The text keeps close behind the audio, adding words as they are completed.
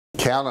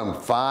Count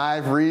them,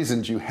 5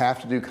 reasons you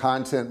have to do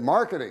content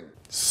marketing.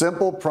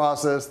 Simple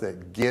process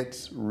that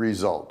gets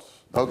results.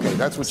 Okay,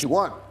 that's what you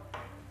want.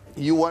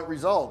 You want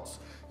results.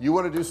 You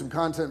want to do some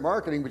content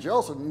marketing, but you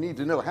also need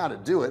to know how to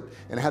do it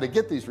and how to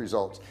get these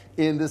results.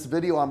 In this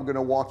video, I'm going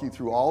to walk you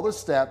through all the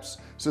steps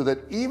so that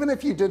even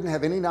if you didn't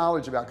have any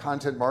knowledge about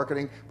content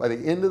marketing, by the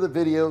end of the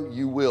video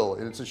you will.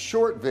 And it's a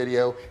short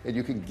video and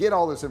you can get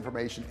all this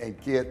information and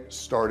get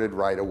started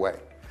right away.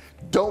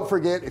 Don't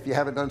forget, if you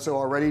haven't done so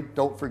already,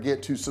 don't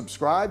forget to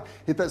subscribe.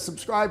 Hit that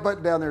subscribe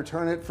button down there,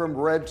 turn it from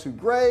red to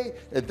gray,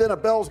 and then a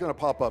bell's going to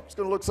pop up. It's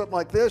going to look something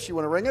like this. You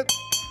want to ring it,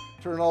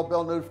 turn on all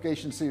bell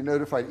notifications so you're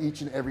notified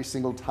each and every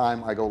single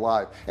time I go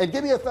live, and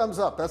give me a thumbs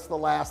up. That's the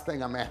last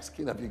thing I'm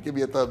asking of you. Give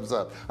me a thumbs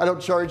up. I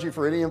don't charge you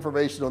for any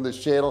information on this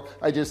channel.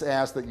 I just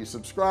ask that you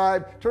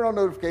subscribe, turn on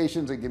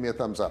notifications, and give me a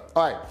thumbs up.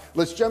 All right,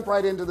 let's jump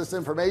right into this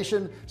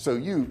information so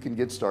you can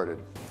get started.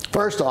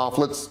 First off,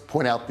 let's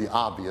point out the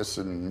obvious,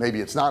 and maybe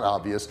it's not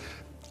obvious.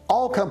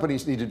 All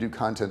companies need to do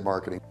content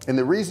marketing, and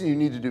the reason you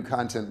need to do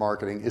content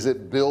marketing is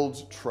it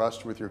builds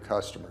trust with your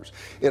customers.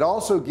 It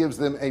also gives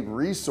them a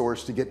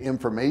resource to get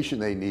information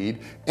they need,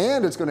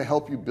 and it's going to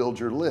help you build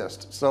your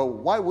list. So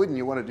why wouldn't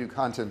you want to do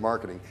content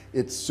marketing?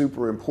 It's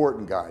super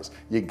important, guys.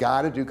 You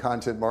got to do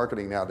content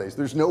marketing nowadays.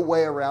 There's no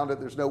way around it.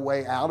 There's no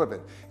way out of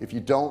it. If you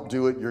don't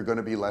do it, you're going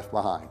to be left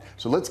behind.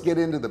 So let's get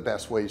into the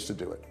best ways to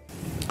do it.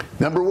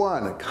 Number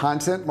 1,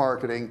 content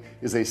marketing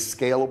is a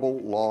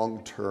scalable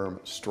long-term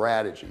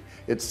strategy.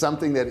 It's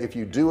something that if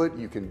you do it,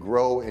 you can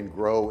grow and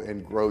grow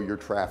and grow your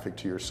traffic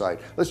to your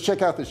site. Let's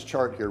check out this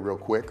chart here real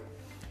quick.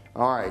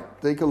 All right,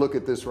 take a look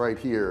at this right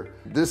here.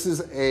 This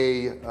is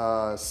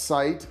a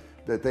site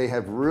that they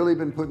have really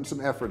been putting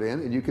some effort in,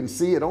 and you can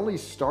see it only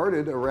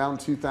started around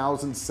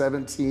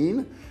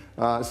 2017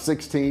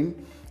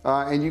 16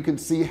 and you can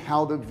see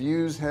how the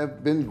views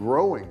have been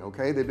growing.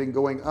 Okay, they've been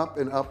going up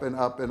and up and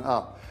up and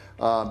up.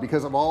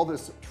 Because of all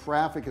this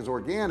traffic is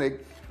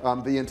organic,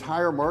 the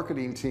entire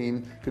marketing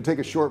team could take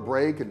a short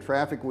break and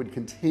traffic would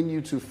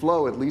continue to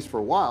flow, at least for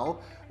a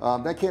while.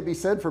 That can't be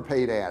said for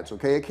paid ads.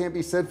 Okay, it can't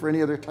be said for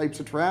any other types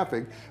of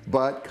traffic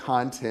but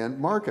content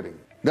marketing.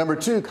 Number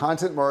 2,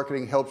 content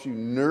marketing helps you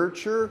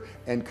nurture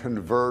and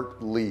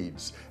convert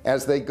leads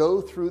as they go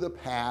through the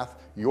path,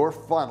 your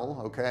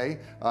funnel. Okay,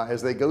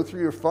 as they go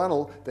through your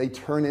funnel, they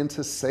turn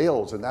into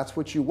sales, and that's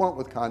what you want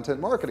with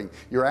content marketing.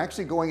 You're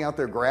actually going out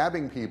there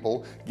grabbing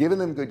people, giving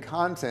them good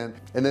content,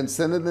 and then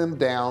sending them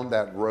down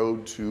that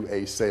road to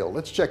a sale.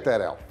 Let's check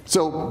that out.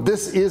 So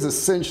this is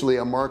essentially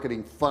a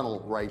marketing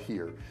funnel right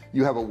here.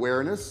 You have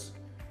awareness,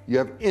 you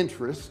have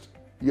interest,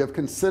 you have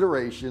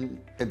consideration,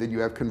 and then you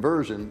have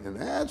conversion, and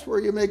that's where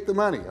you make the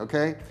money.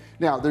 Okay,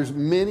 now there's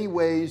many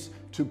ways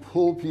to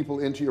pull people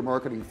into your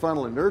marketing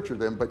funnel and nurture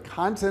them, but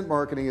content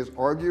marketing is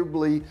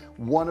arguably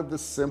one of the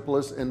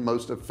simplest and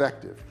most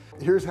effective.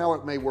 Here's how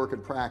it may work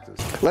in practice.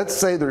 Let's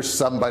say there's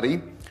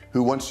somebody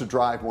who wants to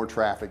drive more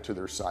traffic to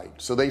their site,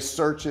 so they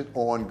search it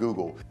on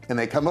Google and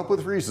they come up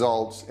with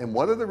results, and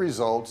one of the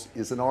results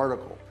is an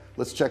article.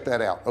 Let's check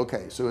that out.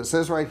 Okay, so it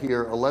says right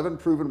here, 11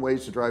 proven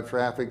ways to drive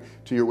traffic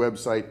to your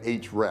website,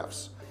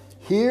 Ahrefs.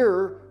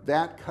 Here,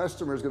 that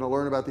customer is going to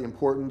learn about the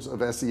importance of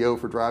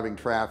SEO for driving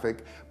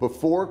traffic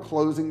before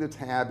closing the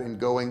tab and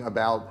going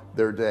about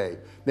their day.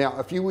 Now,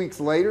 a few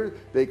weeks later,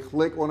 they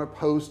click on a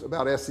post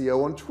about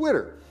SEO on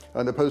Twitter,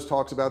 and the post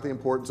talks about the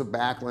importance of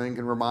backlink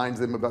and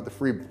reminds them about the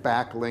free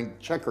backlink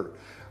checker.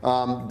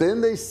 Then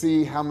they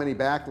see how many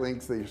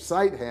backlinks their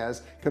site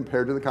has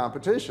compared to the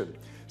competition.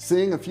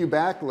 Seeing a few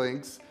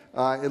backlinks,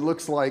 it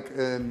looks like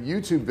in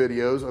YouTube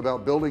videos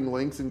about building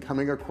links and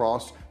coming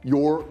across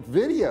your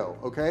video.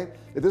 Okay,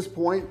 at this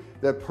point,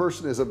 that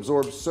person has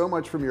absorbed so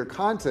much from your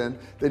content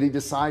that he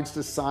decides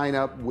to sign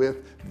up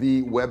with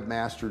the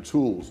Webmaster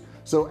Tools.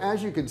 So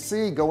as you can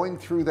see, going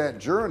through that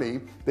journey,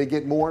 they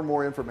get more and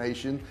more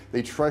information,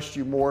 they trust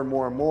you more and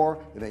more and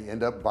more, and they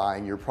end up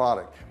buying your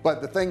product.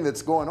 But the thing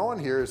that's going on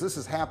here is this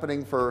is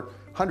happening for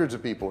hundreds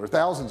of people or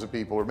thousands of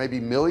people or maybe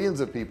millions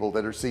of people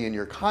that are seeing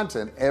your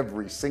content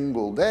every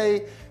single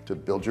day to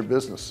build your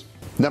business.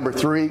 Number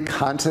 3,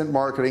 content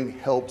marketing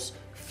helps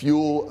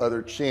fuel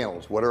other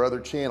channels. What are other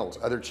channels?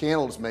 Other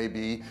channels may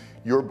be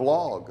your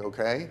blog.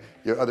 Okay,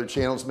 your other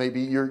channels may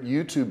be your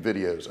YouTube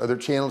videos. Other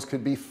channels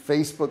could be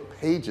Facebook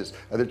pages.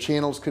 Other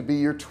channels could be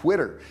your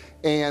Twitter.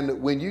 And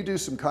when you do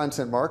some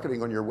content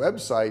marketing on your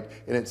website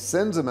and it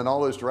sends them in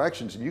all those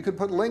directions, and you can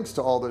put links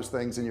to all those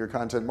things in your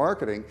content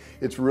marketing,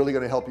 it's really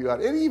going to help you out.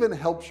 It even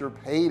helps your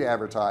paid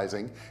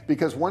advertising,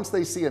 because once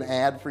they see an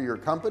ad for your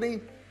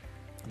company,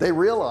 they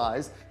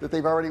realize that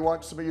they've already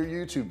watched some of your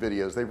YouTube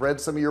videos, they've read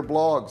some of your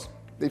blogs,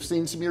 they've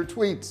seen some of your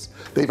tweets,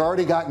 they've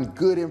already gotten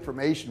good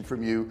information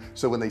from you.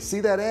 So when they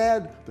see that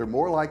ad, they're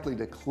more likely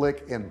to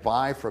click and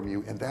buy from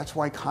you. And that's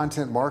why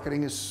content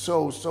marketing is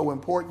so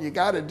important. You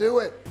got to do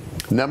it.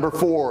 Number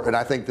 4, and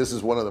I think this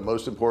is one of the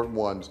most important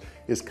ones,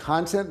 is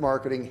content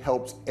marketing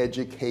helps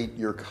educate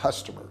your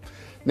customer.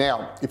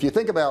 Now, if you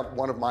think about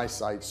one of my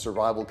sites,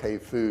 Survival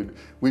Cave Food,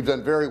 we've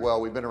done very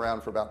well. We've been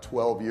around for about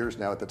 12 years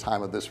now at the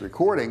time of this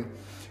recording,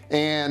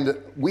 and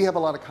we have a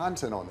lot of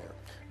content on there.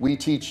 we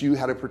teach you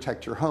how to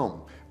protect your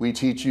home. We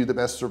teach you the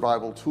best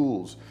survival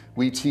tools.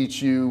 We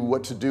teach you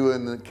what to do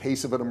in the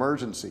case of an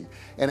emergency.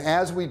 And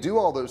as we do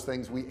all those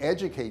things, we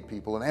educate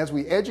people. And as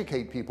we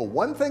educate people,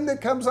 one thing that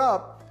comes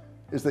up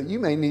is that you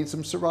may need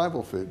some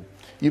survival food.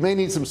 You may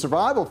need some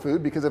survival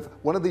food because if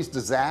one of these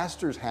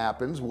disasters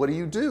happens, what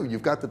do?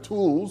 You've got the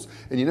tools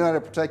and you know how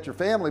to protect your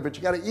family, but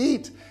you got to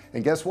eat.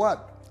 And guess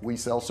what? We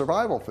sell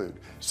survival food.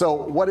 So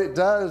what it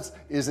does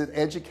is it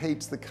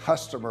educates the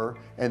customer,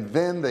 and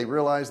then they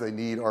realize they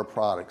need our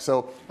product.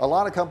 So a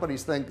lot of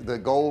companies think the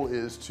goal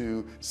is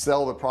to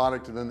sell the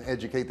product and then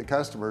educate the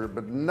customer,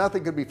 but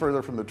nothing could be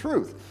further from the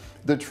truth.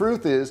 The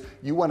truth is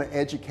you want to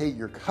educate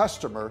your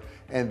customer,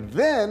 and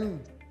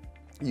then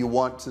you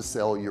want to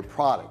sell your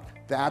product.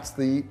 That's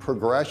the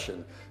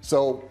progression.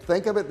 So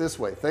think of it this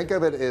way. Think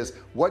of it as,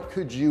 what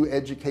could you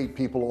educate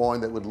people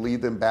on that would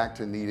lead them back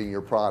to needing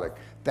your product?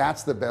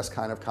 That's the best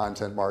kind of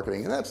content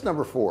marketing. And that's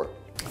number 4.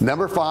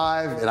 Number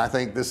 5, and I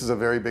think this is a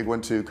very big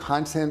one too,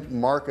 content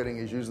marketing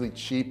is usually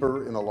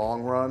cheaper in the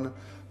long run.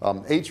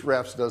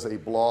 Hrefs does a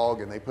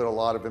blog and they put a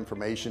lot of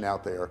information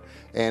out there,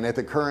 and at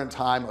the current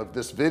time of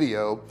this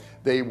video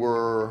they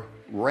were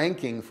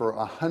ranking for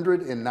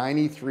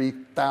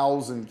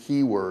 193,000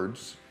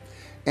 keywords,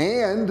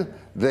 and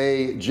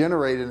they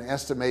generated an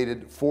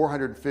estimated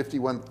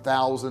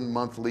 451,000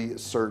 monthly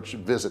search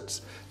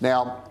visits.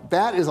 Now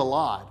that is a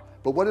lot,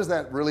 but what does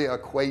that really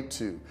equate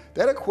to?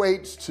 That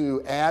equates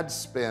to ad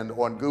spend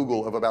on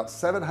Google of about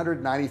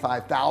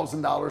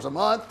 $795,000 a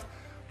month,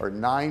 or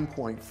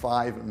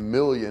 $9.5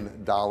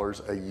 million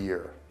a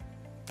year.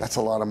 That's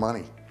a lot of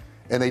money,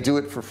 and they do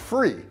it for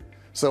free.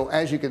 So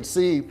as you can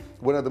see,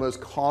 one of the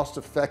most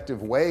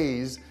cost-effective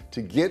ways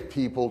to get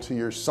people to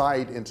your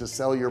site and to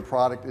sell your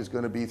product is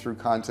going to be through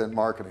content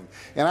marketing.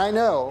 And I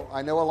know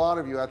a lot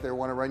of you out there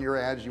want to run your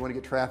ads, you want to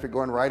get traffic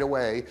going right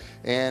away,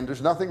 and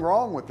there's nothing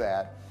wrong with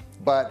that,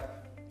 but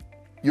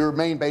your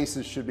main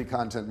basis should be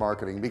content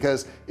marketing.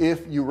 Because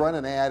if you run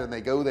an ad and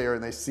they go there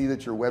and they see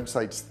that your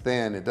website's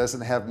thin, it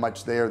doesn't have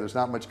much there, there's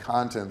not much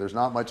content, there's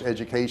not much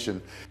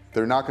education,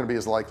 they're not going to be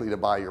as likely to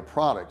buy your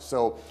product.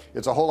 So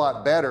it's a whole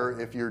lot better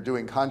if you're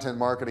doing content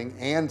marketing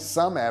and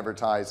some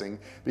advertising,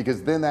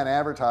 because then that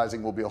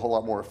advertising will be a whole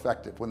lot more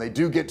effective. When they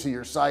do get to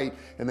your site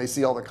and they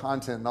see all the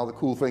content and all the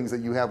cool things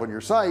that you have on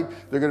your site,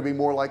 they're going to be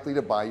more likely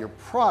to buy your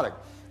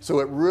product. So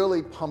it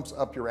really pumps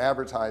up your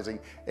advertising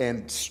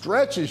and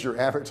stretches your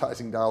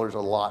advertising dollars a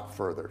lot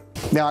further.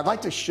 Now I'd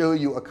like to show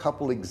you a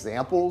couple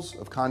examples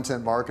of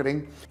content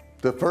marketing.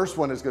 The first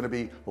one is going to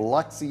be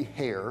Luxy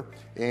Hair,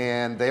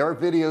 and they are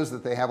videos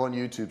that they have on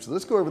YouTube. So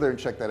let's go over there and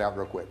check that out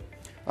real quick.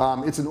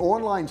 It's an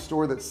online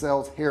store that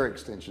sells hair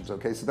extensions.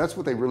 Okay, so that's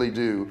what they really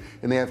do,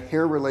 and they have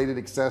hair related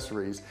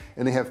accessories,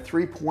 and they have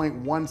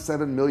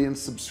 3.17 million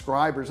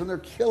subscribers, and they're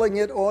killing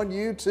it on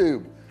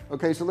YouTube.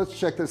 Okay, so let's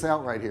check this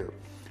out right here.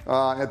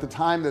 At the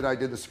time that I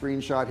did the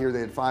screenshot here, they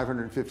had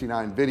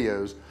 559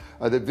 videos.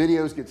 The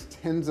videos gets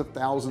tens of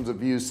thousands of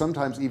views,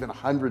 sometimes even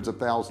hundreds of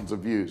thousands of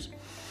views.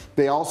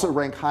 They also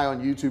rank high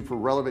on YouTube for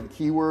relevant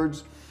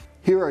keywords.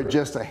 Here are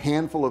just a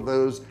handful of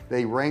those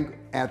they rank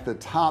at the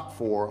top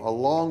for,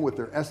 along with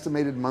their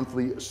estimated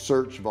monthly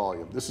search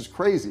volume. This is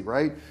crazy,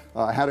 right?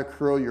 How to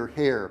curl your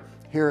hair,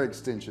 hair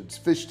extensions,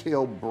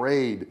 fishtail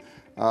braid,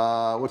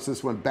 what's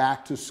this one,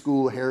 back to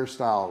school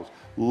hairstyles,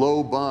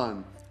 low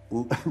bun,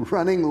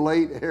 running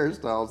late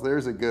hairstyles,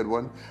 there's a good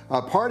one,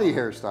 party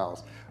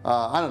hairstyles.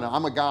 I don't know,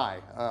 I'm a guy,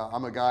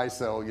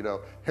 so you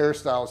know,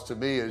 hairstyles to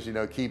me is, you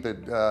know, keep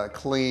it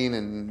clean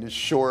and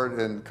short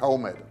and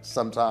comb it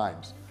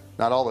sometimes,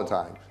 not all the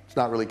time. It's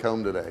not really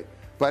combed today,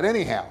 but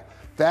anyhow,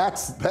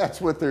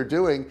 that's what they're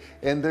doing,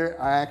 and they're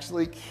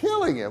actually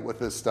killing it with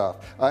this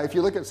stuff. If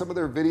you look at some of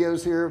their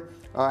videos here,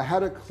 how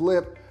to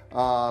clip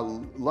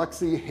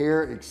Luxy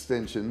hair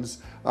extensions,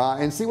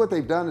 and see what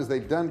they've done is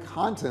they've done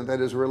content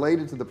that is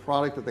related to the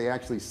product that they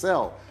actually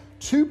sell.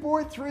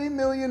 2.3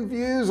 million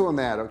views on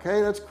that. Okay,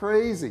 that's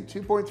crazy.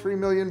 2.3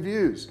 million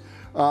views.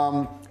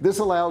 This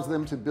allows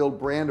them to build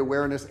brand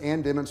awareness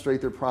and demonstrate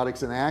their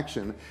products in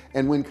action,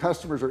 and when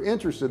customers are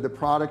interested, the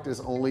product is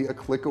only a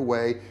click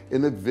away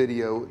in the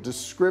video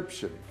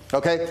description.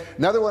 Okay,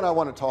 another one I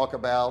want to talk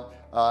about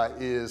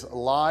is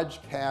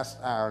Lodge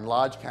Cast Iron.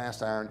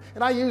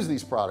 And I use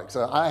these products.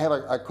 I have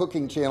a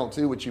cooking channel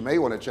too, which you may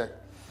want to check.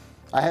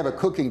 I have a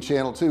cooking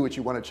channel too, which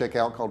you want to check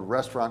out, called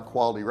Restaurant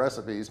Quality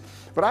Recipes,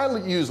 but I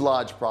use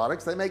Lodge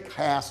products. They make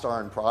cast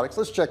iron products.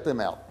 Let's check them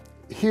out.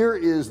 Here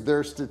is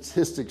their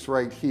statistics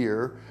right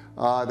here.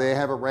 They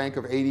have a rank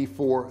of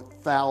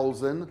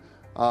 84,000.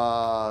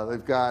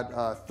 They've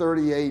got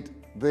 38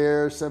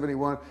 there,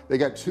 71. They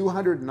got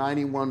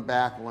 291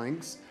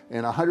 backlinks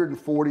and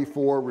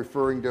 144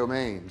 referring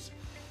domains.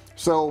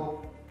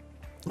 So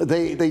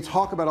they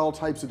talk about all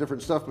types of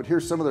different stuff, but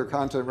here's some of their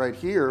content right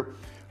here.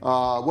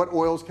 What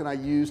oils can I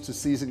use to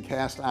season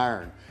cast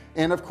iron?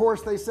 and of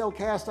course they sell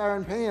cast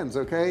iron pans.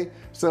 Okay,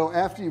 so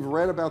after you've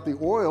read about the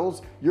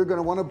oils, you're going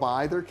to want to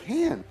buy their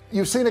can.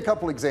 You've seen a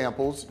couple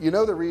examples, you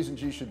know the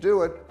reasons you should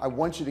do it. I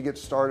want you to get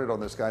started on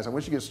this, guys. I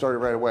want you to get started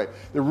right away.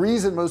 The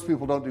reason most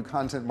people don't do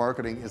content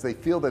marketing is they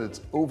feel that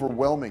it's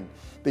overwhelming.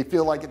 They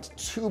feel like it's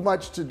too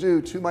much to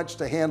do, too much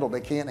to handle.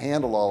 They can't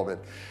handle all of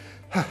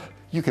it.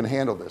 You can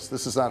handle this.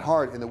 This is not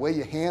hard, and the way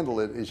you handle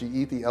it is you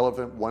eat the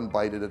elephant one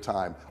bite at a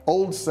time.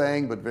 Old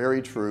saying, but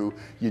very true.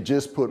 You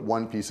just put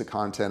one piece of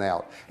content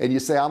out, and you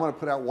say, I'm going to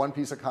put out one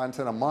piece of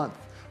content a month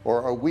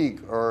or a week,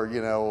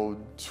 or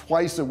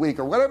twice a week,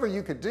 or whatever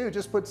you could do.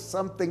 Just put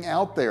something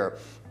out there.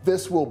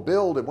 This will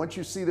build, and once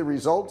you see the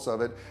results of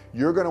it,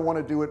 you're going to want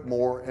to do it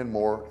more and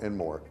more and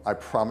more. I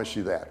promise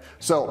you that.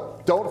 So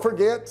don't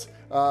forget,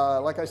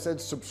 like I said,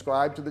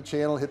 subscribe to the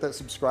channel. Hit that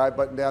subscribe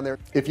button down there.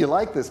 If you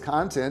like this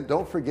content,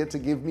 don't forget to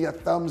give me a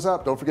thumbs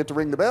up. Don't forget to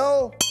ring the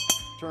bell,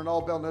 turn on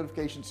all bell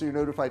notifications so you're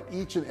notified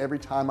each and every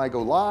time I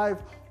go live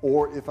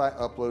or if I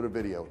upload a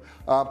video.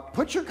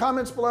 Put your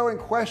comments below and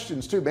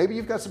questions too. Maybe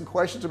you've got some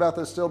questions about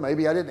this still.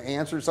 Maybe I didn't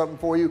answer something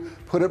for you.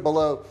 Put it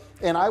below,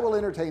 and I will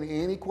entertain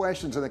any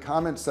questions in the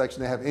comments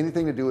section that have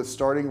anything to do with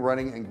starting,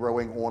 running, and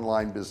growing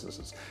online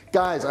businesses.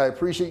 Guys, I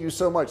appreciate you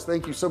so much.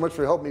 Thank you so much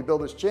for helping me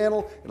build this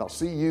channel, and I'll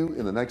see you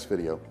in the next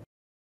video.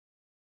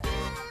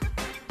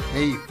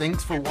 Hey,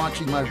 thanks for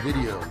watching my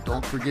video.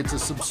 Don't forget to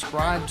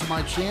subscribe to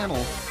my channel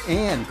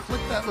and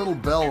click that little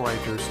bell right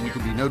there so you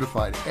can be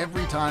notified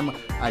every time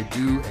I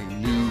do a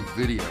new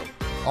video.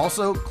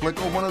 Also,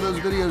 click on one of those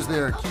videos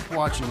there. Keep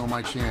watching on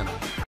my channel.